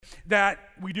that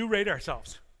we do rate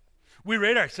ourselves. We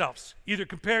rate ourselves, either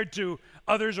compared to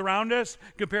others around us,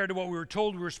 compared to what we were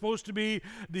told we were supposed to be,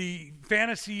 the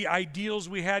fantasy ideals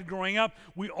we had growing up.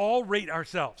 We all rate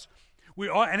ourselves.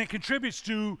 And it contributes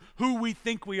to who we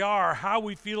think we are, how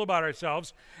we feel about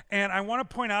ourselves. And I want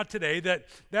to point out today that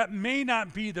that may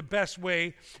not be the best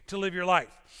way to live your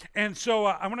life. And so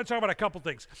I want to talk about a couple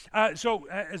things.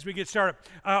 As we get started,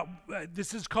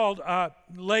 this is called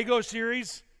Lego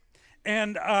series.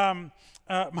 And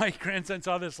my grandson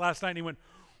saw this last night and he went,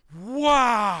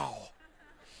 wow,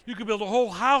 you could build a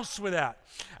whole house with that.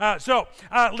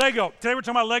 Lego. Today we're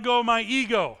talking about Lego my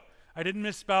ego. I didn't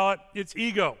misspell it. It's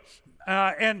ego.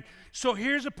 And so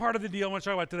here's a part of the deal I want to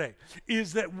talk about today,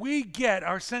 is that we get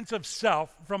our sense of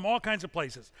self from all kinds of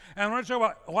places. And I want to talk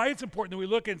about why it's important that we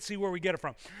look and see where we get it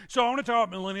from. So I want to talk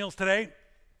about millennials today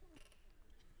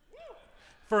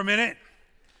for a minute.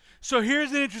 So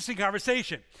here's an interesting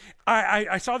conversation.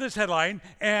 I saw this headline,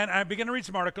 and I began to read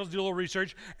some articles, do a little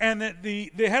research, and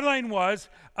the headline was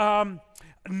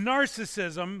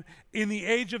Narcissism in the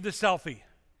Age of the Selfie.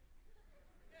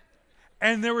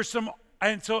 And there were so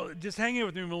just hang in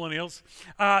with me, millennials.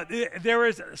 There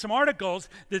is some articles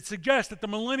that suggest that the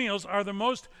millennials are the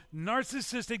most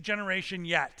narcissistic generation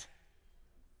yet.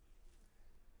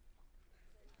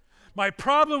 My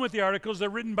problem with the articles,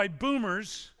 they're written by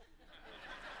boomers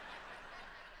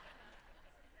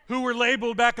who were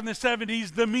labeled back in the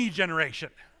 70s the me generation.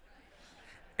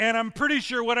 And I'm pretty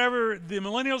sure whatever the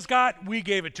millennials got, we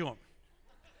gave it to them.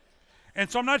 And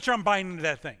so I'm not sure I'm buying into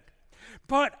that thing.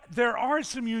 But there are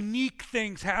some unique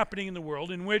things happening in the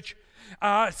world in which,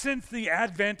 since the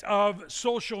advent of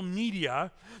social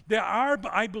media, there are,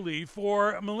 I believe,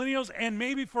 for millennials and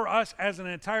maybe for us as an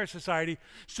entire society,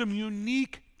 some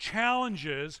unique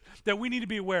challenges that we need to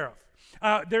be aware of.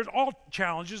 There's all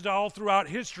challenges all throughout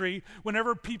history.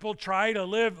 Whenever people try to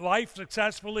live life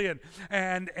successfully and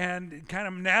kind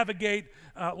of navigate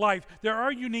life, there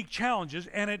are unique challenges,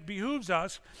 and it behooves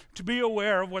us to be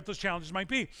aware of what those challenges might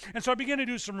be. And so I began to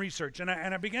do some research, and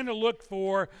I began to look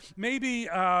for maybe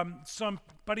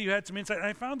somebody who had some insight. And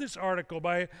I found this article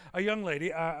by a young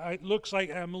lady. It looks like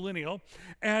a millennial,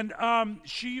 and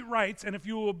she writes. And if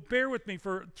you will bear with me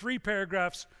for 3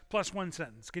 paragraphs plus 1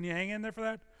 sentence, can you hang in there for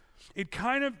that? It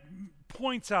kind of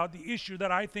points out the issue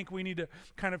that I think we need to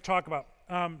kind of talk about.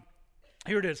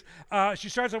 Here it is. She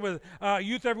starts off with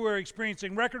youth everywhere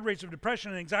experiencing record rates of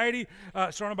depression and anxiety,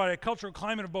 surrounded by a cultural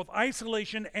climate of both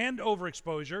isolation and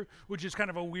overexposure, which is kind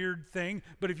of a weird thing.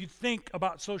 But if you think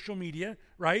about social media,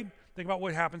 right? Think about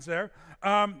what happens there.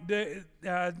 The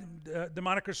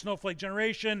moniker snowflake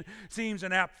generation seems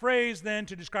an apt phrase then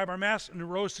to describe our mass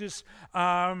neurosis,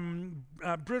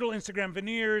 brittle Instagram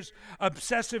veneers,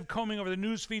 obsessive combing over the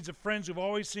news feeds of friends who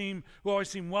always seem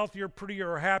wealthier, prettier,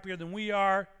 or happier than we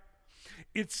are.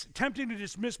 It's tempting to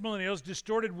dismiss millennials'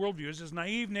 distorted worldviews as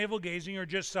naive, navel-gazing, or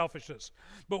just selfishness.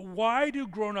 But why do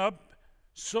grown-up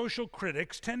social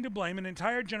critics tend to blame an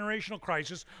entire generational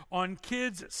crisis on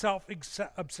kids'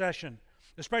 self-obsession,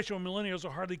 especially when millennials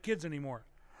are hardly kids anymore?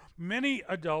 Many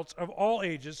adults of all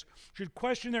ages should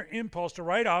question their impulse to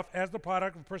write off as the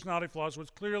product of personality flaws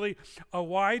what's clearly a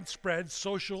widespread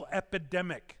social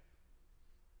epidemic.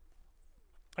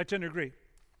 I tend to agree.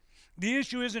 The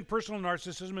issue isn't personal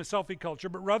narcissism and selfie culture,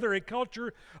 but rather a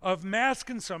culture of mass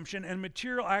consumption and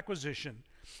material acquisition.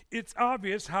 It's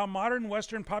obvious how modern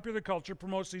Western popular culture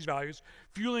promotes these values,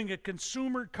 fueling a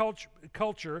consumer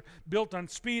culture built on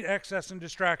speed, excess, and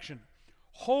distraction.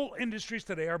 Whole industries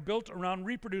today are built around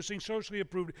reproducing socially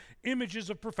approved images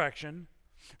of perfection,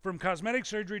 from cosmetic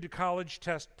surgery to college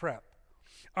test prep.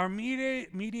 Our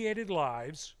mediated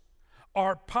lives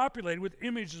are populated with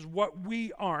images of what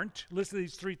we aren't. Listen to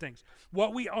these 3 things.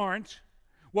 What we aren't,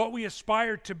 what we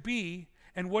aspire to be,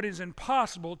 and what is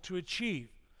impossible to achieve.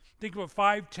 Think of a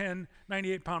 5'10",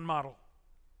 98-pound model,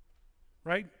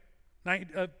 right?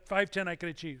 5'10" I could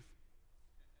achieve.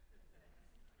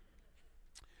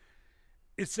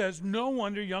 It says, no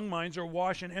wonder young minds are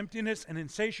awash in emptiness and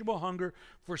insatiable hunger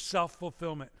for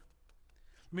self-fulfillment.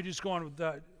 Let me just go on with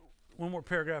one more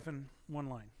paragraph in 1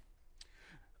 line.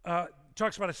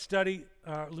 Talks about a study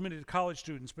limited to college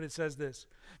students, but it says this.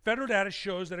 Federal data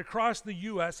shows that across the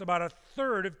U.S., about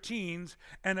 1/3 of teens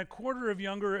and 1/4 of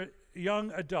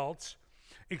young adults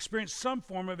experience some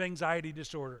form of anxiety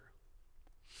disorder.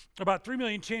 About 3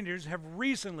 million teenagers have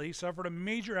recently suffered a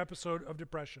major episode of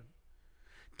depression.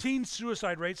 Teen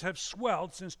suicide rates have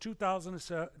swelled since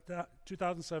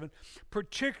 2007,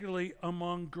 particularly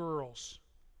among girls.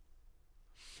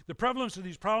 The prevalence of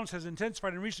these problems has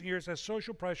intensified in recent years as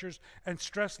social pressures and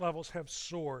stress levels have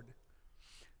soared.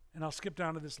 And I'll skip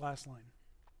down to this last line.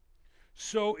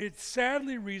 So it's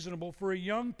sadly reasonable for a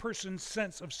young person's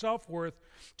sense of self-worth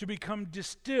to become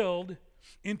distilled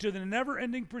into the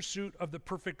never-ending pursuit of the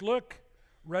perfect look,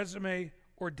 resume,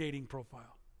 or dating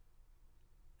profile.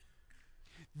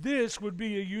 This would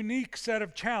be a unique set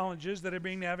of challenges that are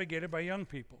being navigated by young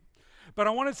people. But I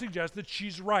want to suggest that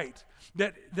she's right,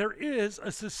 that there is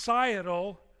a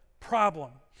societal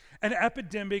problem, an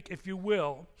epidemic, if you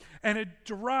will, and it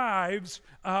derives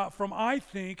from, I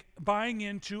think, buying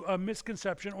into a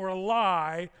misconception or a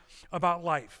lie about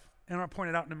life. And I'll point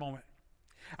it out in a moment.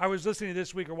 I was listening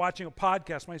this week or watching a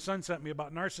podcast my son sent me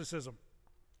about narcissism.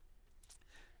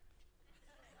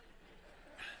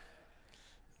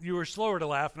 You were slower to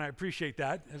laugh, and I appreciate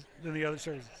that than the other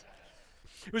services.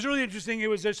 It was really interesting. It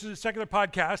was just a secular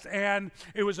podcast, and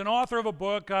it was an author of a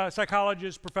book, a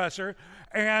psychologist, professor,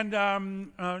 and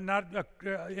not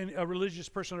a religious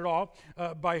person at all,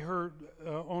 by her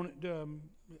own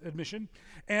admission.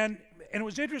 And it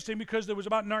was interesting because it was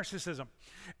about narcissism.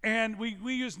 And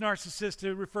we use narcissist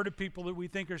to refer to people that we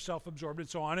think are self-absorbed and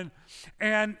so on.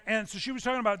 And so she was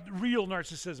talking about real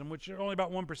narcissism, which only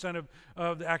about 1%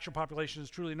 of the actual population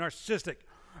is truly narcissistic.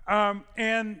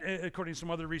 And according to some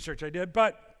other research I did.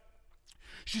 But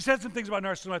she said some things about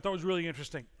narcissism I thought was really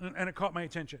interesting, and it caught my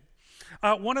attention.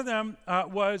 One of them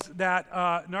was that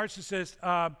narcissists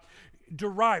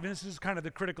derive, and this is kind of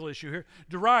the critical issue here,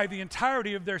 derive the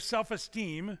entirety of their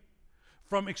self-esteem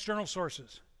from external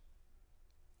sources.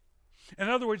 In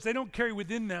other words, they don't carry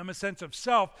within them a sense of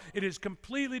self. It is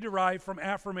completely derived from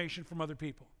affirmation from other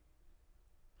people.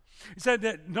 He said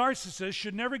that narcissists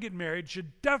should never get married,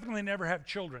 should definitely never have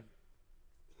children,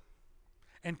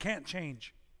 and can't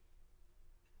change.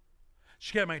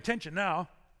 She got my attention now.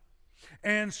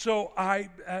 And so I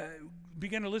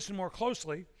began to listen more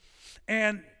closely.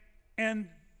 And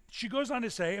she goes on to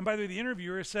say, and by the way, the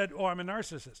interviewer said, "Oh, I'm a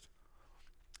narcissist."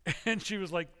 And she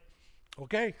was like,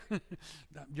 "Okay,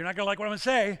 you're not going to like what I'm going to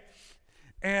say."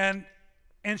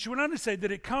 And she went on to say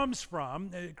that it comes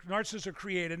from, narcissists are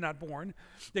created, not born.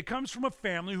 It comes from a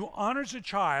family who honors a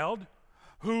child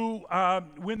who,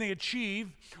 when they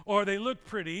achieve, or they look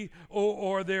pretty,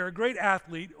 or they're a great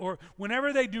athlete, or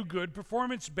whenever they do good,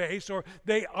 performance-based, or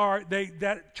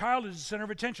that child is the center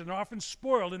of attention. They're often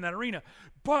spoiled in that arena.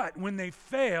 But when they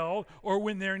fail, or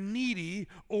when they're needy,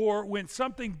 or when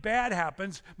something bad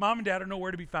happens, mom and dad are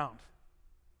nowhere to be found.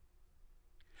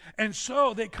 And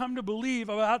so they come to believe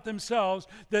about themselves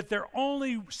that their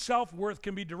only self-worth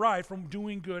can be derived from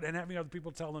doing good and having other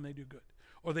people tell them they do good,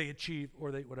 or they achieve,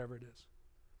 or they whatever it is.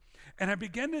 And I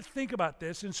began to think about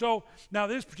this. And so now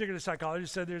this particular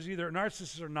psychologist said there's either a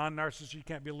narcissist or non-narcissist. You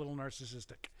can't be a little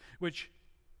narcissistic, which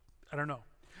I don't know.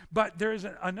 But there's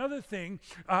another thing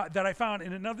that I found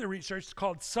in another research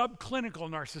called subclinical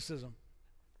narcissism.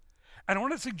 And I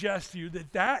want to suggest to you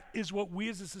that that is what we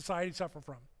as a society suffer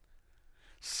from.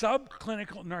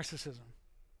 Subclinical narcissism.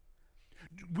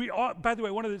 We all, by the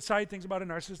way, one of the side things about a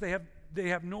narcissist, they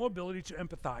have no ability to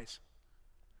empathize,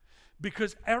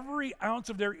 because every ounce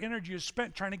of their energy is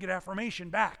spent trying to get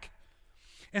affirmation back.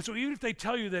 And so even if they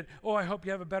tell you that, "Oh, I hope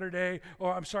you have a better day,"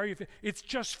 or "I'm sorry if," it's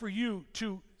just for you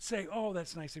to say, "Oh,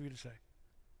 that's nice of you to say."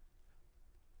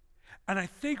 And I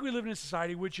think we live in a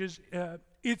society which is,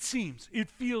 it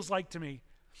feels like to me,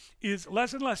 is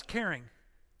less and less caring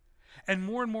and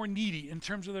more needy in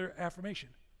terms of their affirmation.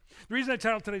 The reason I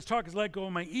titled today's talk is "Let Go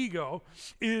of My Ego"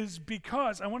 is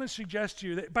because I want to suggest to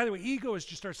you that, by the way, ego is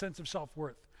just our sense of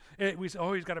self-worth. We say,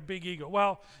 "Oh, he's got a big ego."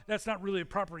 Well, that's not really a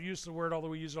proper use of the word, although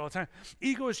we use it all the time.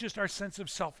 Ego is just our sense of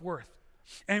self-worth.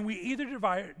 And we either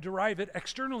derive it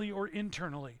externally or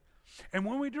internally. And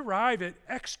when we derive it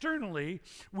externally,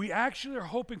 we actually are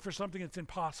hoping for something that's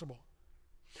impossible.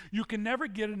 You can never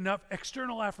get enough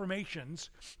external affirmations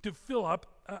to fill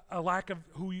up a lack of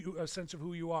a sense of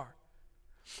who you are.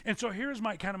 And so here's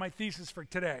my thesis for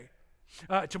today,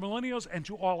 to millennials and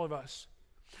to all of us.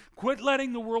 Quit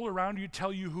letting the world around you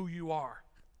tell you who you are.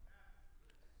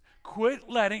 Quit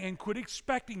letting and quit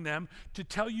expecting them to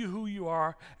tell you who you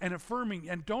are and affirming,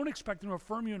 and don't expect them to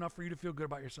affirm you enough for you to feel good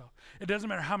about yourself. It doesn't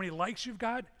matter how many likes you've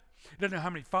got. It doesn't matter how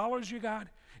many followers you got.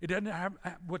 It doesn't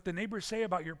matter what the neighbors say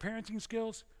about your parenting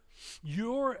skills.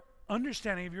 Your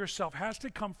understanding of yourself has to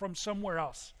come from somewhere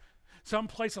else,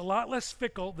 someplace a lot less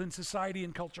fickle than society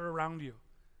and culture around you.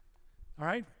 All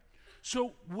right?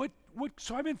 So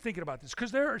so I've been thinking about this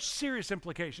because there are serious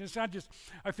implications. It's not just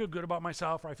I feel good about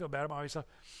myself or I feel bad about myself.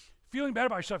 Feeling bad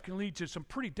about yourself can lead to some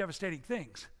pretty devastating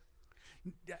things,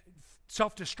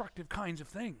 self-destructive kinds of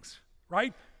things,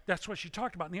 right? That's what she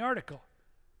talked about in the article.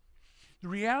 The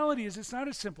reality is it's not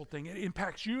a simple thing. It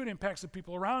impacts you. It impacts the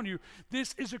people around you.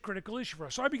 This is a critical issue for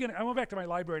us. So I went back to my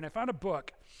library and I found a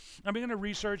book. I began to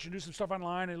research and do some stuff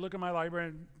online and look at my library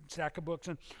and stack of books.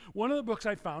 And one of the books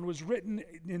I found was written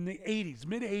in the 80s,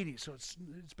 mid-80s, so it's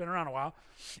been around a while.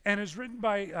 And it's written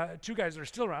by two guys that are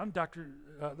still around, Dr.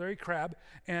 Larry Crabb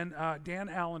and Dan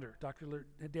Allender,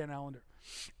 Dan Allender.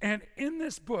 And in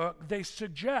this book, they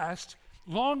suggest,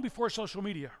 long before social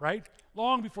media, right?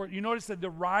 Long before, you notice that the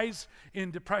rise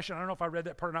in depression, I don't know if I read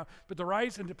that part or not, but the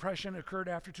rise in depression occurred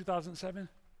after 2007,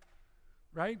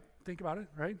 right? Think about it,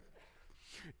 right?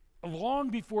 Long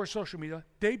before social media,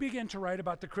 they began to write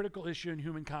about the critical issue in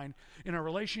humankind, in our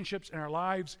relationships, in our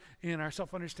lives, in our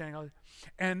self-understanding,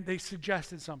 and they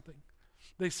suggested something.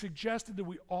 They suggested that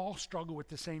we all struggle with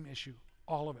the same issue,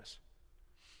 all of us.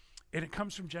 And it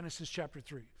comes from Genesis chapter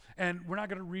 3. And we're not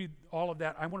going to read all of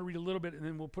that. I want to read a little bit, and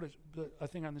then we'll put a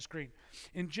thing on the screen.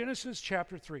 In Genesis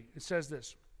chapter 3, it says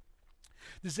this.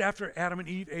 This is after Adam and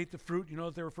Eve ate the fruit, you know,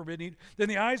 that they were forbidden to eat. Then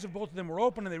the eyes of both of them were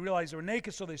open, and they realized they were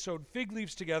naked, so they sewed fig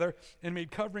leaves together and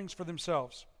made coverings for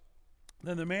themselves.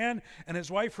 Then the man and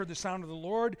his wife heard the sound of the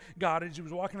Lord God as he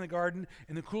was walking in the garden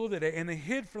in the cool of the day, and they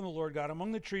hid from the Lord God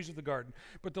among the trees of the garden.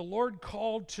 But the Lord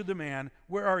called to the man,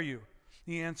 "Where are you?"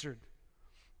 He answered,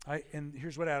 and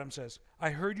here's what Adam says, "I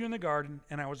heard you in the garden,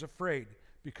 and I was afraid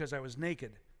because I was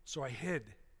naked, so I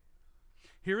hid."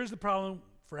 Here is the problem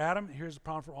for Adam. Here's the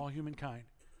problem for all humankind.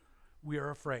 We are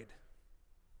afraid.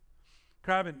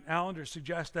 Crabb and Allender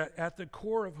suggest that at the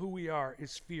core of who we are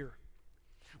is fear.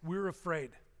 We're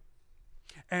afraid.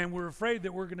 And we're afraid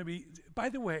that we're going to be, by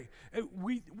the way,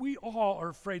 we all are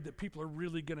afraid that people are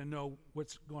really going to know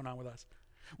what's going on with us.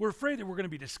 We're afraid that we're going to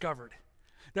be discovered,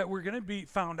 that we're going to be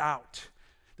found out,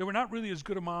 that we're not really as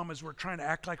good a mom as we're trying to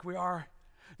act like we are.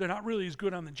 They're not really as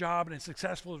good on the job and as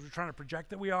successful as we're trying to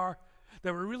project that we are.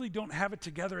 That we really don't have it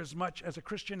together as much as a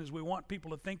Christian as we want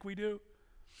people to think we do.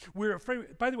 We're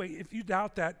afraid. By the way, if you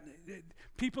doubt that,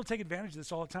 people take advantage of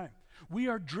this all the time. We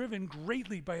are driven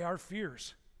greatly by our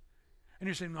fears. And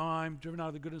you're saying, "No, I'm driven out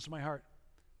of the goodness of my heart."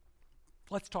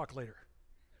 Let's talk later.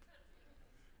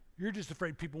 You're just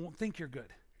afraid people won't think you're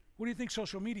good. What do you think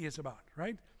social media is about,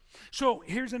 right? So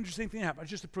here's an interesting thing that happened.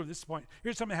 Just to prove this point,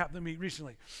 here's something that happened to me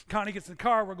recently. Connie gets in the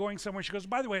car. We're going somewhere. She goes,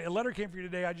 "By the way, a letter came for you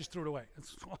today. I just threw it away."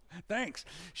 Thanks.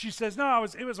 She says, "No,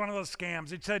 it was one of those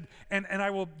scams." It said, and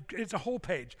I will. It's a whole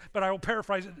page, but I will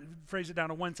phrase it down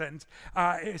to one sentence.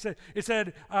 It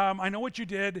said, "I know what you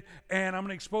did, and I'm going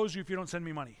to expose you if you don't send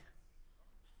me money."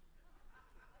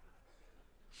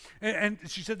 And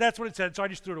she said, "That's what it said." So I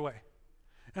just threw it away.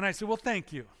 And I said, "Well,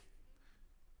 thank you."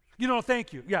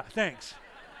 Thank you. Yeah, thanks.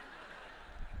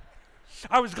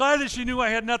 I was glad that she knew I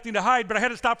had nothing to hide, but I had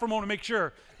to stop for a moment to make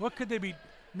sure. What could they be?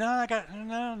 No, I got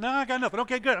nothing.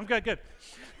 Okay, good. I'm good.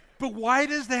 But why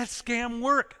does that scam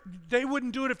work? They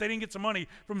wouldn't do it if they didn't get some money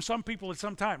from some people at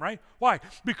some time, right? Why?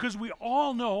 Because we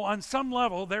all know on some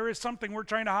level there is something we're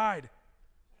trying to hide.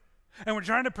 And we're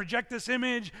trying to project this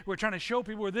image. We're trying to show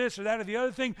people we're this or that or the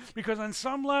other thing, because on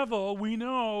some level we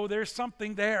know there's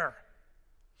something there.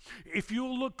 If you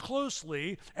look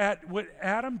closely at what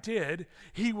Adam did,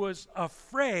 he was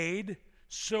afraid,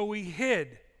 so he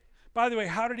hid. By the way,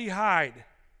 how did he hide?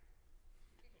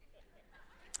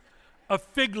 A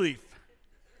fig leaf.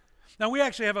 Now, we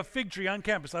actually have a fig tree on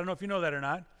campus. I don't know if you know that or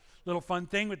not. Little fun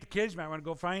thing with the kids. You might want to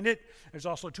go find it. There's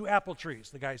also 2 apple trees.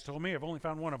 The guys told me. I've only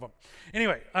found one of them.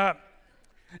 Anyway,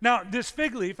 now this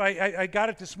fig leaf, I got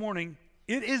it this morning.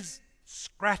 It is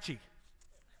scratchy.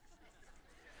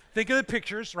 Think of the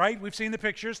pictures, right? We've seen the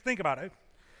pictures. Think about it.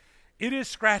 It is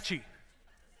scratchy.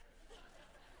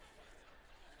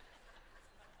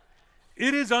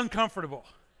 It is uncomfortable.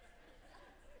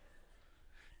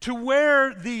 To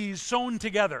wear these sewn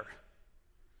together,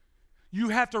 you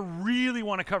have to really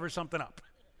want to cover something up.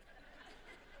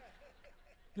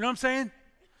 You know what I'm saying?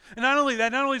 And not only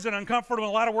that, not only is it uncomfortable, a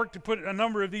lot of work to put a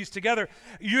number of these together,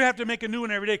 you have to make a new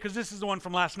one every day because this is the one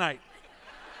from last night.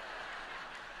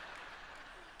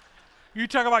 You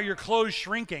talk about your clothes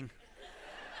shrinking.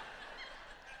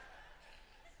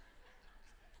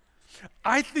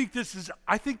 I think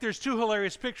there's 2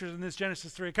 hilarious pictures in this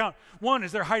Genesis 3 account. One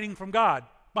is they're hiding from God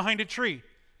behind a tree.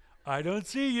 "I don't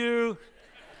see you."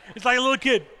 It's like a little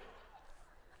kid.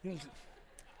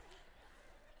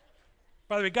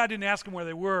 By the way, God didn't ask them where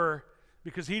they were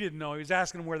because he didn't know. He was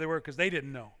asking them where they were because they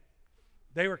didn't know.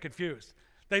 They were confused.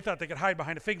 They thought they could hide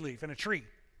behind a fig leaf and a tree.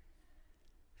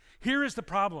 Here is the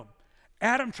problem.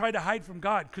 Adam tried to hide from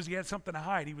God because he had something to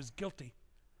hide. He was guilty.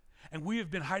 And we have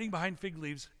been hiding behind fig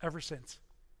leaves ever since.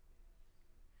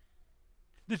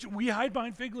 We hide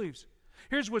behind fig leaves.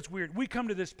 Here's what's weird. We come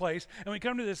to this place, and we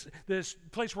come to this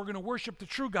place where we're going to worship the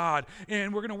true God,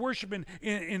 and we're going to worship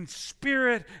in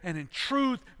spirit and in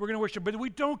truth. We're going to worship, but we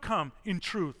don't come in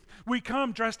truth. We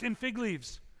come dressed in fig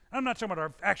leaves. I'm not talking about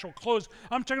our actual clothes.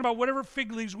 I'm talking about whatever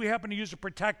fig leaves we happen to use to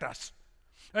protect us.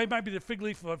 It might be the fig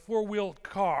leaf of a four-wheel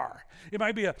car. It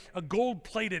might be a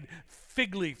gold-plated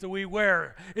fig leaf that we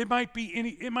wear. It might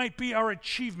be our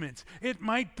achievements. It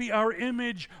might be our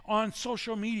image on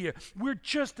social media. We're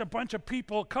just a bunch of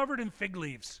people covered in fig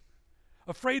leaves,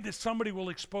 afraid that somebody will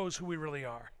expose who we really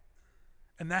are.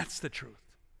 And that's the truth.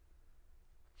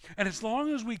 And as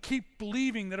long as we keep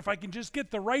believing that if I can just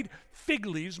get the right fig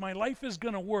leaves, my life is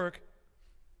going to work,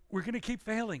 we're going to keep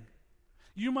failing.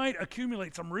 You might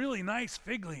accumulate some really nice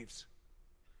fig leaves,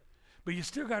 but you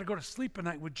still got to go to sleep at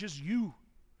night with just you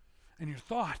and your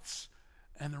thoughts.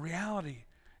 And the reality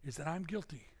is that I'm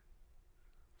guilty,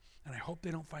 and I hope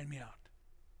they don't find me out.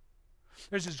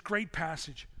 There's this great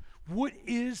passage. What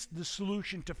is the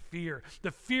solution to fear?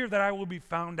 The fear that I will be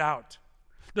found out.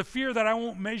 The fear that I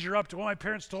won't measure up to what my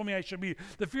parents told me I should be.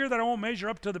 The fear that I won't measure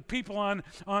up to the people on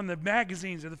the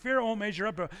magazines. Or the fear I won't measure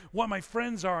up to what my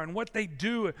friends are and what they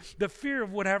do. The fear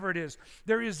of whatever it is.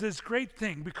 There is this great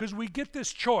thing because we get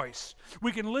this choice.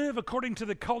 We can live according to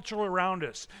the culture around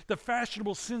us. The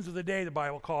fashionable sins of the day, the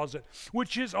Bible calls it,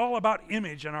 which is all about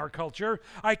image in our culture.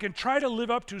 I can try to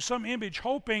live up to some image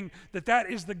hoping that that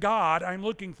is the God I'm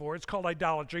looking for. It's called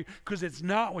idolatry because it's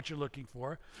not what you're looking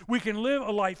for. We can live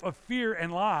a life of fear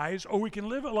and lies, or we can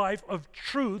live a life of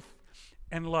truth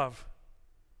and love.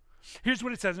 Here's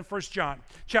what it says in 1 John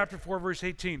chapter 4, verse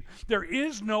 18. There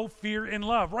is no fear in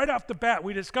love. Right off the bat,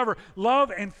 we discover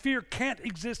love and fear can't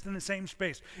exist in the same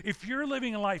space. If you're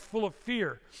living a life full of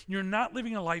fear, you're not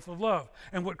living a life of love.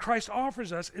 And what Christ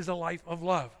offers us is a life of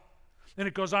love. And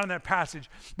it goes on in that passage.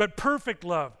 But perfect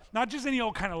love, not just any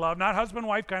old kind of love, not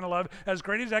husband-wife kind of love, as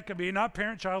great as that could be, not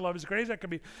parent-child love, as great as that could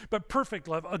be, but perfect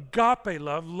love, agape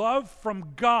love, love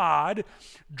from God,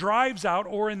 drives out,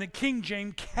 or in the King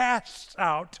James, casts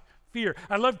out fear.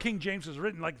 I love King James. It was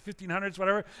written like 1500s,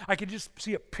 whatever. I could just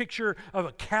see a picture of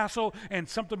a castle and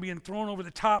something being thrown over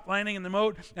the top, landing in the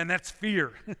moat, and that's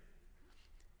fear.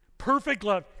 Perfect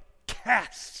love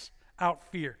casts out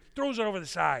fear, throws it over the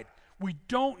side. We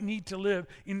don't need to live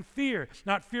in fear.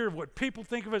 Not fear of what people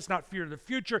think of us, not fear of the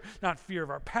future, not fear of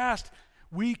our past.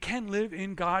 We can live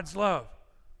in God's love.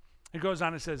 It goes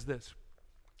on and says this.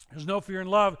 There's no fear in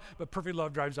love, but perfect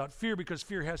love drives out fear because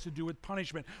fear has to do with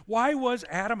punishment. Why was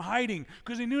Adam hiding?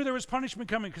 Because he knew there was punishment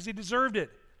coming, because he deserved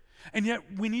it. And yet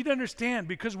we need to understand,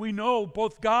 because we know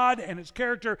both God and his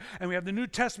character, and we have the New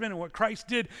Testament and what Christ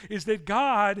did, is that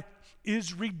God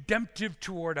is redemptive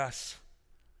toward us.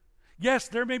 Yes,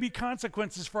 there may be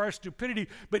consequences for our stupidity,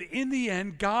 but in the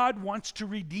end, God wants to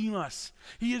redeem us.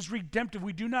 He is redemptive.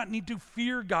 We do not need to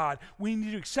fear God. We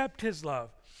need to accept his love,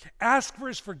 ask for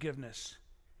his forgiveness,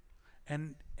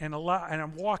 and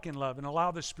walk in love and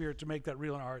allow the Spirit to make that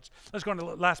real in our hearts. Let's go on to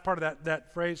the last part of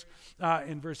that phrase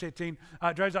in verse 18.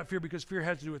 Drives out fear because fear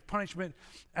has to do with punishment,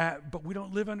 but we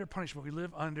don't live under punishment. We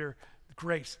live under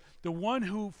grace. The one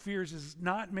who fears is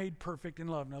not made perfect in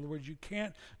love. In other words, you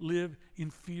can't live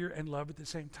in fear and love at the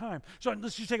same time. So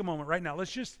let's just take a moment right now.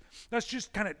 Let's just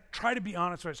kind of try to be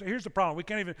honest with ourselves. So here's the problem. We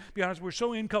can't even be honest. We're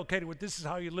so inculcated with this is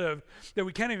how you live that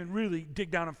we can't even really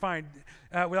dig down and find,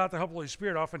 without the help of the Holy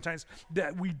Spirit, oftentimes,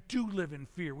 that we do live in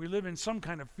fear. We live in some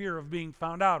kind of fear of being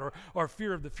found out or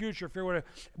fear of the future, fear whatever.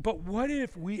 But what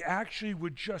if we actually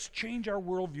would just change our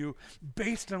worldview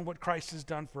based on what Christ has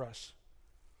done for us?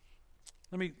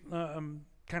 Let me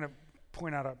kind of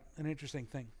point out an interesting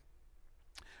thing.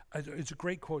 It's a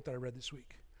great quote that I read this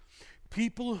week.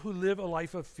 People who live a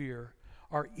life of fear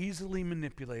are easily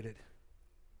manipulated.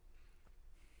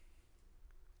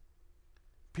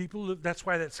 That's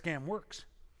why that scam works.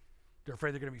 They're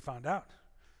afraid they're going to be found out.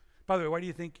 By the way, why do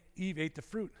you think Eve ate the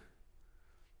fruit?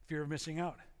 Fear of missing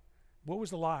out. What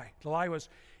was the lie? The lie was,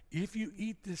 if you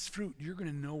eat this fruit, you're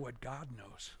going to know what God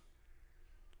knows.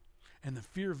 And the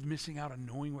fear of missing out on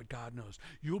knowing what God knows.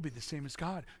 You'll be the same as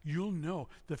God. You'll know.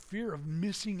 The fear of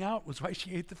missing out was why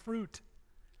she ate the fruit.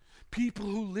 People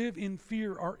who live in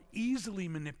fear are easily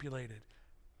manipulated.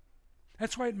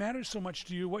 That's why it matters so much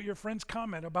to you what your friends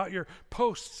comment about your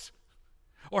posts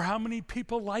or how many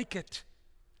people like it.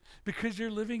 Because you're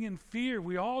living in fear.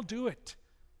 We all do it.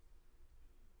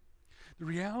 The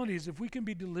reality is, if we can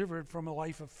be delivered from a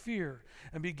life of fear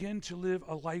and begin to live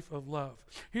a life of love.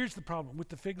 Here's the problem with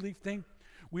the fig leaf thing.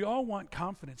 We all want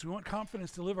confidence. We want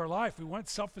confidence to live our life. We want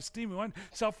self-esteem. We want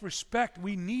self-respect.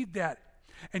 We need that.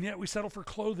 And yet we settle for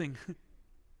clothing.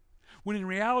 When in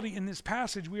reality, in this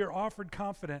passage, we are offered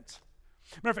confidence.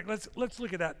 Matter of fact, let's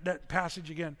look at that passage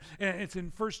again. And it's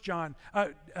in 1 John.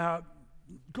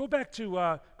 Go back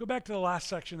to the last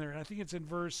section there. And I think it's in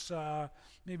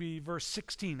maybe verse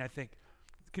 16, I think.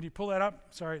 Can you pull that up?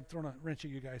 Sorry, I'm throwing a wrench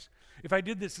at you guys. If I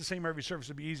did this the same every service,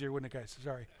 it'd be easier, wouldn't it, guys?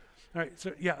 Sorry. All right,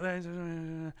 so yeah.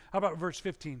 How about verse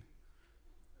 15?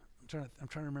 I'm trying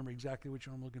to remember exactly which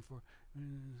one I'm looking for.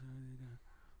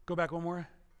 Go back one more.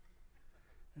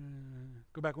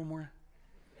 Go back one more.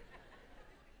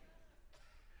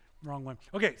 Wrong one.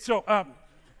 Okay, so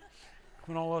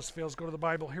when all else fails, go to the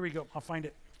Bible. Here we go. I'll find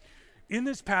it. In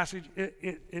this passage,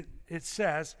 it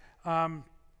says, here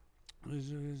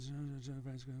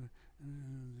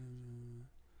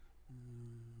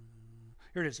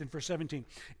it is in verse 17.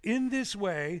 In this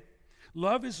way,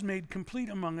 love is made complete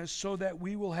among us so that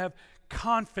we will have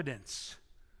confidence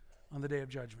on the day of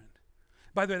judgment.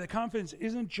 By the way, the confidence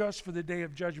isn't just for the day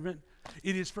of judgment.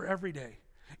 It is for every day.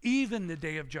 Even the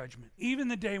day of judgment, even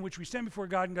the day in which we stand before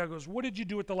God and God goes, what did you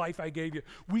do with the life I gave you?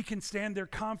 We can stand there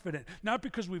confident, not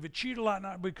because we've achieved a lot,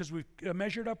 not because we've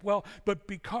measured up well, but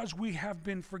because we have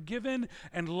been forgiven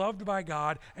and loved by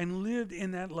God and lived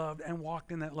in that love and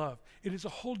walked in that love. It is a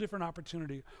whole different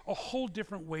opportunity, a whole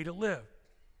different way to live.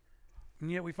 And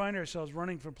yet we find ourselves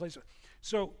running from places.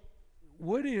 So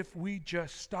what if we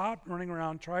just stopped running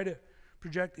around, try to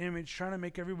project image, trying to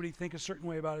make everybody think a certain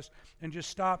way about us, and just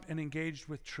stop and engage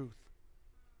with truth?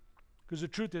 Because the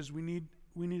truth is we need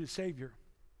a Savior.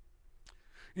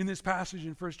 In this passage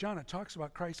in 1 John, it talks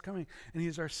about Christ coming, and He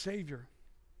is our Savior.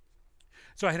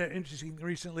 So I had an interesting,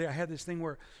 recently I had this thing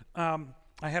where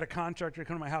I had a contractor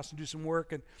come to my house and do some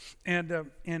work, and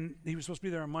he was supposed to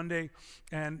be there on Monday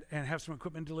and have some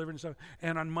equipment delivered and stuff.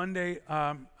 And on Monday,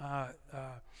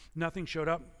 nothing showed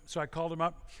up, so I called him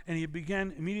up, and he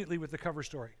began immediately with the cover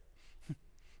story,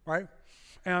 right?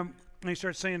 And he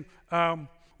started saying, well,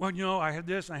 you know, I had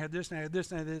this, and I had this, and I had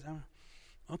this, and I had this.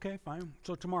 Okay, fine.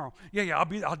 So tomorrow. Yeah,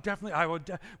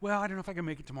 well, I don't know if I can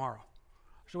make it tomorrow.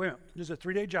 So wait a minute, this is a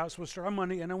 3-day job, it's supposed to start on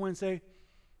Monday, and on Wednesday.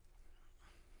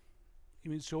 I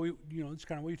mean, so, it's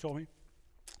kind of what he told me.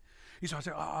 He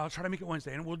said, I'll try to make it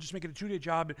Wednesday, and we'll just make it a 2-day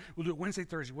job, and we'll do it Wednesday,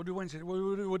 Thursday. We'll do Wednesday.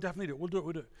 We'll definitely do it. We'll do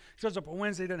it. Shows up on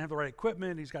Wednesday, doesn't have the right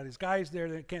equipment. He's got his guys there.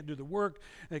 They can't do the work.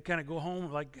 They kind of go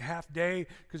home like half day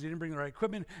because he didn't bring the right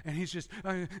equipment. And he's just,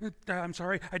 I'm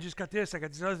sorry, I just got this. I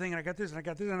got this other thing, and I got this, and I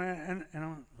got this. And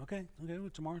I'm okay, well,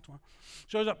 tomorrow.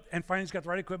 Shows up, and finally he's got the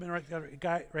right equipment,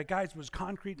 right guys. It was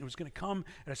concrete, and it was going to come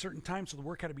at a certain time, so the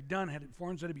work had to be done,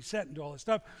 forms had to be set, and do all this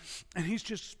stuff. And he's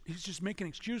just making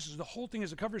excuses. The whole thing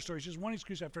is a cover story. It's just one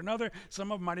excuse after another.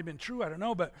 Some of them might have been true, I don't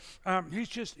know, but he's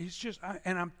just,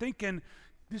 and I'm thinking,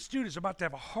 this dude is about to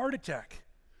have a heart attack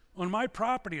on my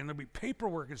property, and there'll be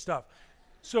paperwork and stuff.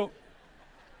 So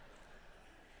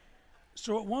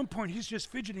at one point, he's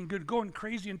just fidgeting, going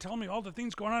crazy, and telling me all the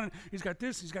things going on. And he's got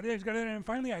this, he's got that, and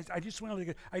finally, I just went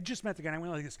like, I just met the guy, and I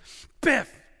went like this,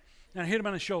 biff, and I hit him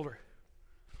on the shoulder.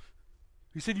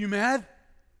 He said, "You mad?" I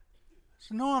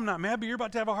said, "No, I'm not mad, but you're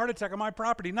about to have a heart attack on my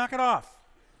property. Knock it off.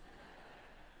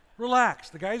 Relax.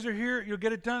 The guys are here. You'll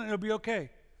get it done. It'll be okay."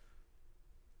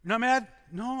 "You're not mad?"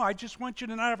 "No, I just want you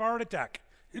to not have a heart attack.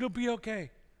 It'll be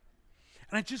okay."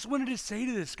 And I just wanted to say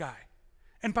to this guy,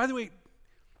 and by the way,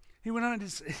 he went on and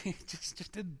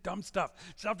just did dumb stuff.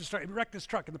 Self-destruct. He wrecked his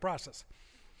truck in the process.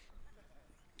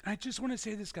 I just want to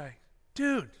say to this guy,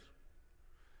 dude,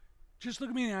 just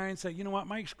look at me in the eye and say, you know what,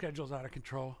 my schedule's out of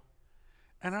control,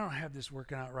 and I don't have this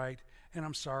working out right, and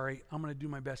I'm sorry. I'm going to do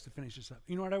my best to finish this up.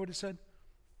 You know what I would have said?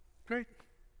 Great.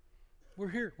 We're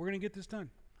here. We're going to get this done.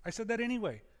 I said that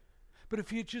anyway. But if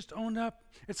he had just owned up,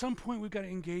 at some point we've got to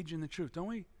engage in the truth, don't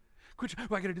we? Quit,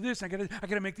 well, I got to do this. I got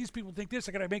to make these people think this.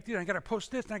 I got to make this. I got to post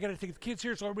this. And I got to take the kids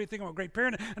here so everybody think I'm a great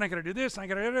parent. And I got to do this. And I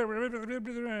got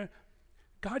to.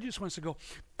 God just wants to go,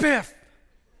 biff.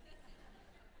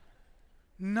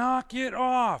 Knock it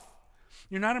off.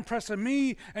 You're not impressing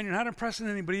me, and you're not impressing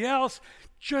anybody else.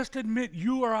 Just admit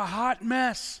you are a hot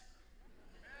mess.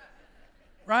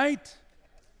 Right?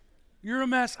 You're a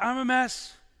mess. I'm a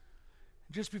mess.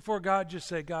 Just before God, just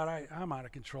say, God, I'm out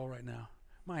of control right now.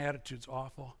 My attitude's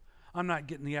awful. I'm not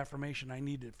getting the affirmation I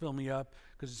need to fill me up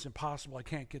because it's impossible. I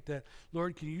can't get that.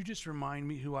 Lord, can you just remind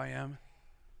me who I am?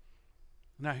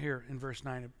 Now here in verse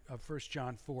 9 of 1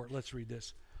 John 4, let's read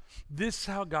this. This is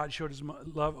how God showed his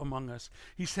love among us.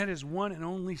 He sent his one and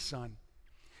only Son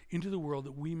into the world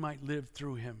that we might live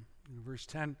through him. In verse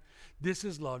 10, this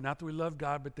is love, not that we loved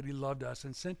God, but that he loved us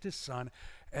and sent his Son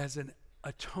as an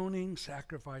atoning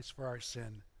sacrifice for our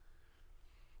sin.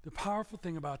 The powerful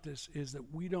thing about this is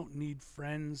that we don't need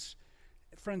friends.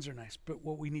 Friends are nice, but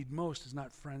what we need most is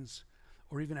not friends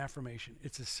or even affirmation.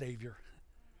 It's a Savior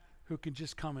who can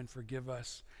just come and forgive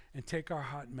us and take our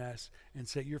hot mess and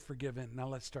say, you're forgiven. Now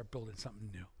let's start building something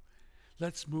new.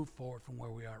 Let's move forward from where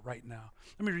we are right now.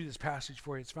 Let me read this passage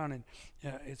for you. It's found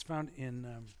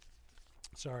in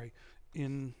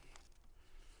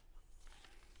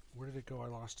where did it go? I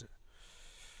lost it.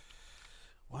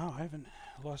 Wow, I haven't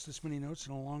lost this many notes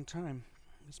in a long time.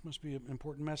 This must be an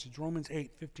important message. Romans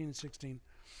 8:15 and 16.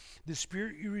 The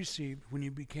Spirit you received when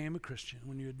you became a Christian,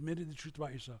 when you admitted the truth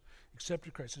about yourself,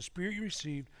 accepted Christ, the Spirit you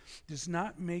received does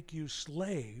not make you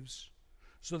slaves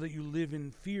so that you live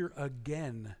in fear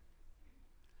again.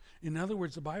 In other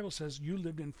words, the Bible says you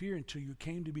lived in fear until you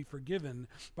came to be forgiven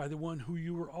by the one who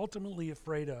you were ultimately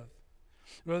afraid of.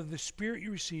 Rather, the Spirit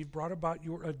you received brought about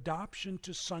your adoption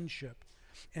to sonship,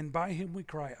 and by him we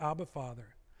cry, Abba,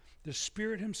 Father. The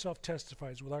Spirit himself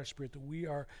testifies with our spirit that we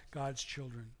are God's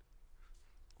children.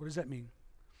 What does that mean?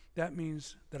 That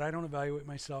means that I don't evaluate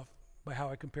myself by how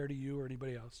I compare to you or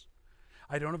anybody else.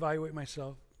 I don't evaluate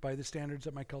myself by the standards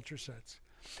that my culture sets.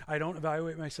 I don't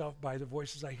evaluate myself by the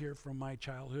voices I hear from my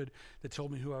childhood that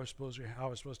told me who I was supposed to, how I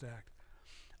was supposed to act.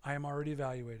 I am already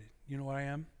evaluated. You know what I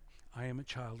am? I am a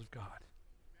child of God.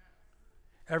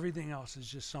 Everything else is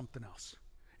just something else.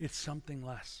 It's something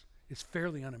less. It's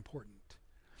fairly unimportant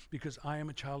because I am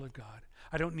a child of God.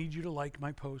 I don't need you to like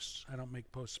my posts. I don't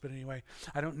make posts, but anyway,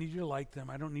 I don't need you to like them.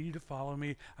 I don't need you to follow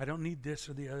me. I don't need this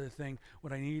or the other thing.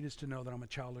 What I need is to know that I'm a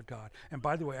child of God. And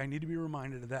by the way, I need to be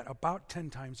reminded of that about 10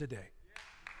 times a day.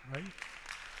 Right?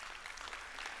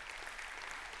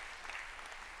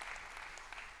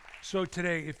 So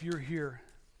today, if you're here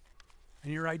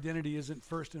and your identity isn't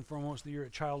first and foremost that you're a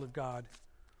child of God,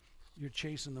 you're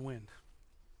chasing the wind.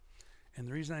 And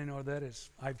the reason I know that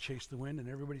is I've chased the wind and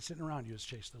everybody sitting around you has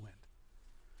chased the wind.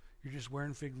 You're just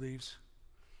wearing fig leaves.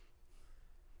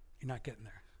 You're not getting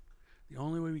there. The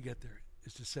only way we get there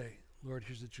is to say, Lord,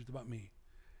 here's the truth about me,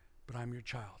 but I'm your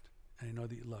child, and I know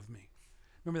that you love me.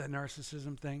 Remember that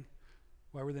narcissism thing?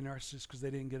 Why were they narcissists? Because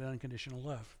they didn't get unconditional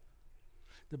love.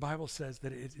 The Bible says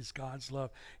that it is God's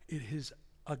love. It is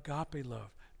agape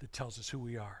love that tells us who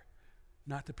we are.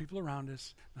 Not the people around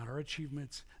us, not our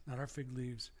achievements, not our fig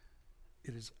leaves.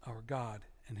 It is our God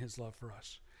and his love for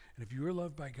us. And if you are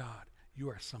loved by God, you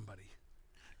are somebody.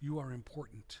 You are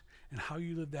important. And how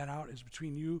you live that out is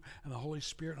between you and the Holy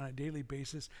Spirit on a daily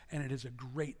basis, and it is a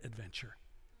great adventure.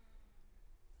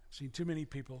 I've seen too many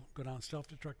people go down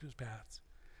self-destructive paths,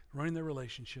 ruining their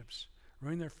relationships,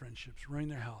 ruining their friendships, ruining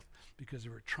their health, because they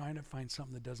were trying to find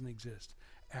something that doesn't exist.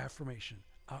 Affirmation,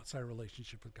 outside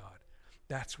relationship with God.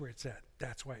 That's where it's at.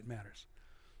 That's why it matters.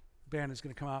 The band is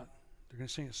going to come out. They're going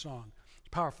to sing a song. It's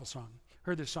a powerful song.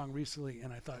 Heard this song recently,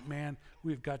 and I thought, man,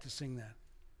 we've got to sing that.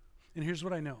 And here's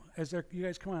what I know. You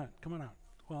guys come on out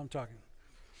while I'm talking.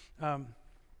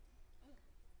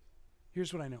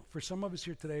 Here's what I know. For some of us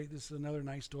here today, this is another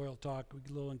nice Doyle talk. We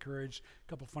get a little encouraged. A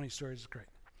couple funny stories. It's great.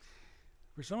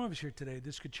 For some of us here today,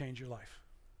 this could change your life.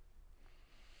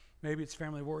 Maybe it's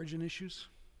family of origin issues.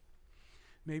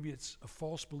 Maybe it's a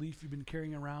false belief you've been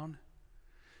carrying around.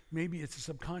 Maybe it's a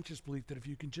subconscious belief that if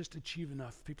you can just achieve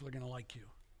enough, people are going to like you.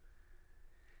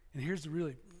 And here's the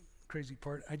really crazy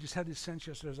part. I just had this sense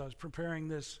yesterday as I was preparing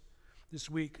this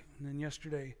week and then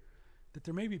yesterday that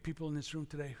there may be people in this room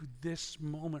today who this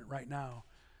moment right now,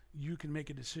 you can make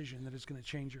a decision that is going to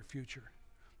change your future.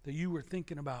 That you were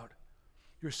thinking about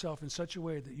yourself in such a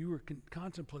way that you were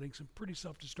contemplating some pretty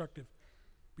self-destructive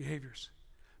behaviors.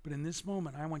 But in this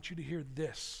moment, I want you to hear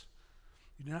this.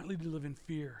 You do not need to live in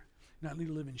fear. You do not need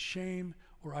to live in shame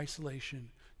or isolation.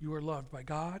 You are loved by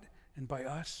God and by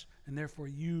us, and therefore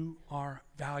you are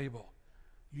valuable.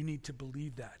 You need to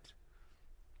believe that.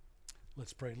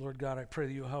 Let's pray. Lord God, I pray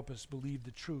that you'll help us believe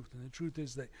the truth. And the truth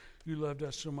is that you loved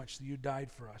us so much that you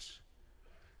died for us.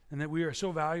 And that we are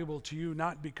so valuable to you,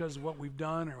 not because of what we've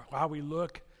done or how we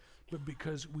look, but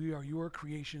because we are your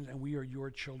creation and we are your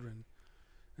children.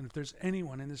 And if there's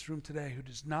anyone in this room today who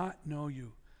does not know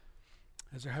you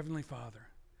as their Heavenly Father,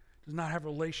 does not have a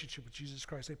relationship with Jesus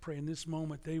Christ, I pray in this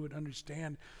moment they would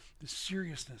understand the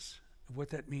seriousness of what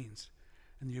that means.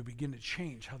 And you'll begin to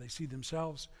change how they see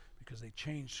themselves because they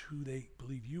change who they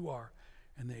believe you are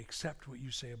and they accept what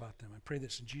you say about them. I pray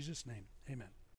this in Jesus' name. Amen.